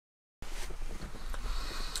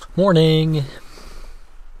Morning.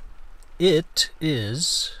 It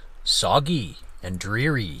is soggy and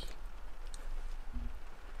dreary.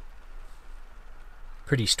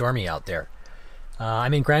 Pretty stormy out there.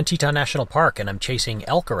 I'm in Grand Teton National Park and I'm chasing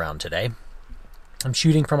elk around today. I'm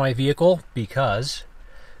shooting from my vehicle because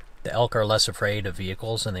the elk are less afraid of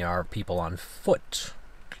vehicles than they are of people on foot.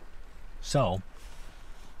 So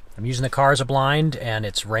I'm using the car as a blind and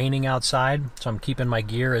it's raining outside, so I'm keeping my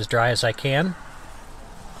gear as dry as I can.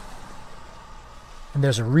 And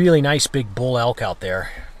there's a really nice big bull elk out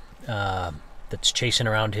there that's chasing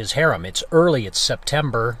around his harem. It's early, it's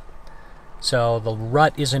September, so the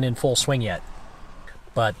rut isn't in full swing yet.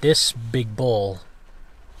 But this big bull,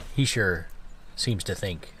 he sure seems to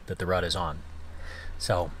think that the rut is on.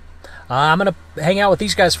 So I'm going to hang out with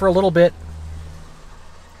these guys for a little bit,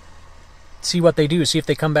 see what they do, see if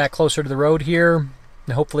they come back closer to the road here,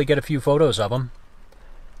 and hopefully get a few photos of them,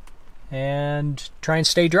 and try and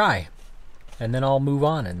stay dry. And then I'll move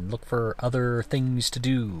on and look for other things to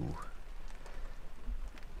do.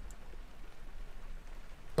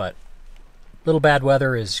 But little bad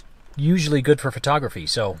weather is usually good for photography,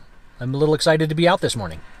 so I'm a little excited to be out this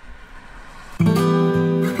morning.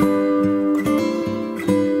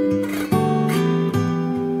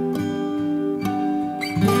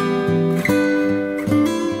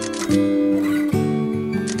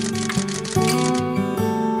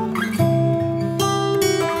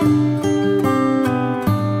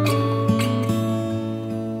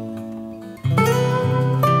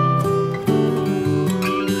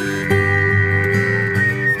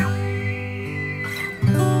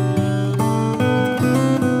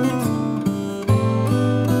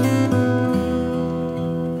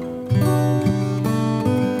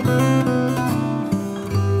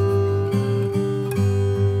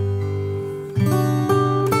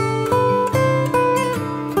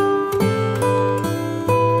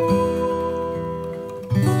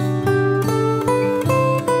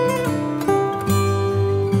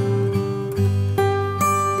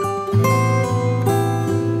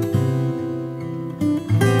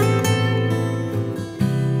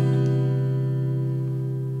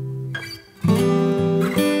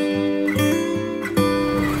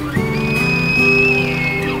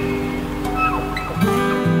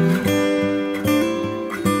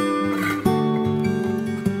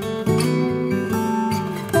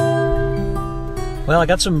 Well, I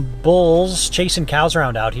got some bulls chasing cows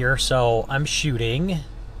around out here, so I'm shooting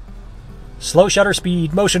slow shutter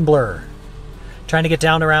speed motion blur. Trying to get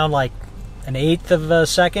down around like an 1/8 of a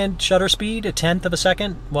second shutter speed, a 1/10 of a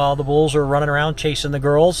second, while the bulls are running around chasing the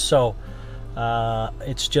girls. So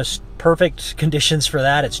it's just perfect conditions for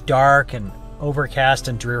that. It's dark and overcast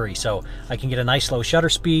and dreary, so I can get a nice low shutter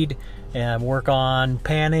speed and work on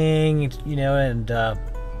panning, you know, and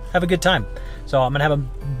have a good time. So I'm gonna have a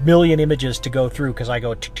million images to go through because I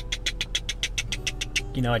go,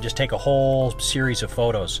 you know, I just take a whole series of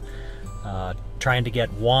photos, trying to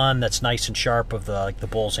get one that's nice and sharp of the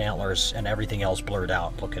bull's antlers and everything else blurred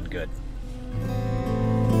out, looking good.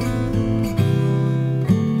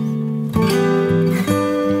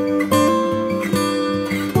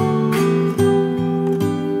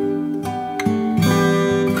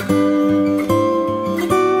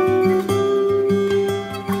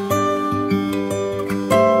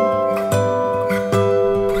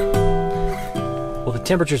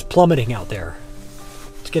 Temperature's plummeting out there.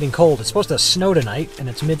 It's getting cold. It's supposed to snow tonight, and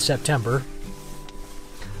it's mid-September.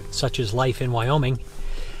 Such is life in Wyoming.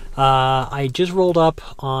 I just rolled up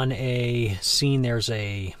on a scene. There's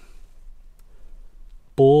a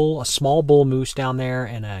small bull moose down there,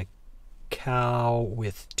 and a cow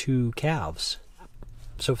with 2 calves.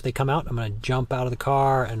 So if they come out, I'm going to jump out of the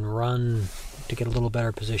car and run to get a little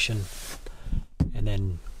better position, and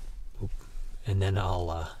then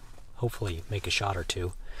I'll hopefully make a shot or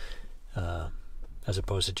two, as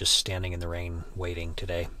opposed to just standing in the rain waiting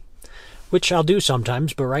today, which I'll do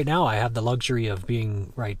sometimes, but right now I have the luxury of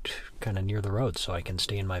being right kind of near the road, so I can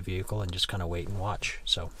stay in my vehicle and just kind of wait and watch.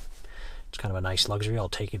 So it's kind of a nice luxury. I'll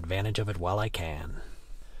take advantage of it while I can.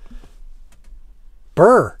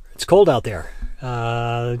 Brr! It's cold out there.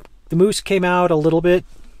 The moose came out a little bit,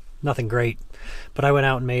 nothing great, but I went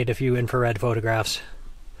out and made a few infrared photographs.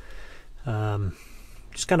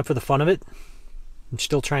 Just kind of for the fun of it. I'm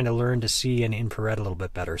still trying to learn to see in infrared a little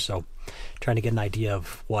bit better, so trying to get an idea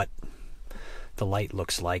of what the light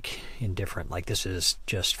looks like in different, like this is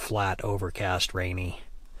just flat, overcast, rainy,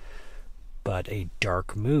 but a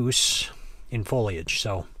dark moose in foliage.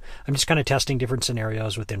 So I'm just kind of testing different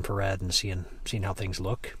scenarios with infrared and seeing how things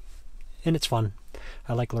look, and it's fun.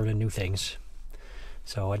 I like learning new things.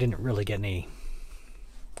 So I didn't really get any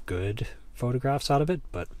good photographs out of it,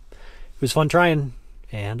 but it was fun trying,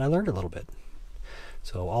 and I learned a little bit.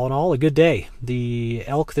 So all in all, a good day. The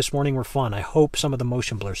elk this morning were fun. I hope some of the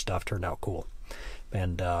motion blur stuff turned out cool.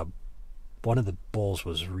 And one of the bulls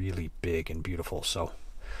was really big and beautiful. So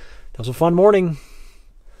that was a fun morning.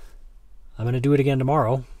 I'm going to do it again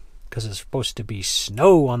tomorrow because it's supposed to be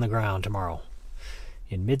snow on the ground tomorrow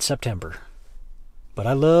in mid-September. But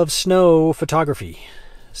I love snow photography.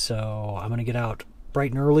 So I'm going to get out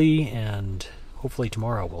bright and early, and hopefully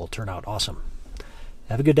tomorrow will turn out awesome.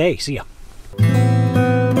 Have a good day. See ya.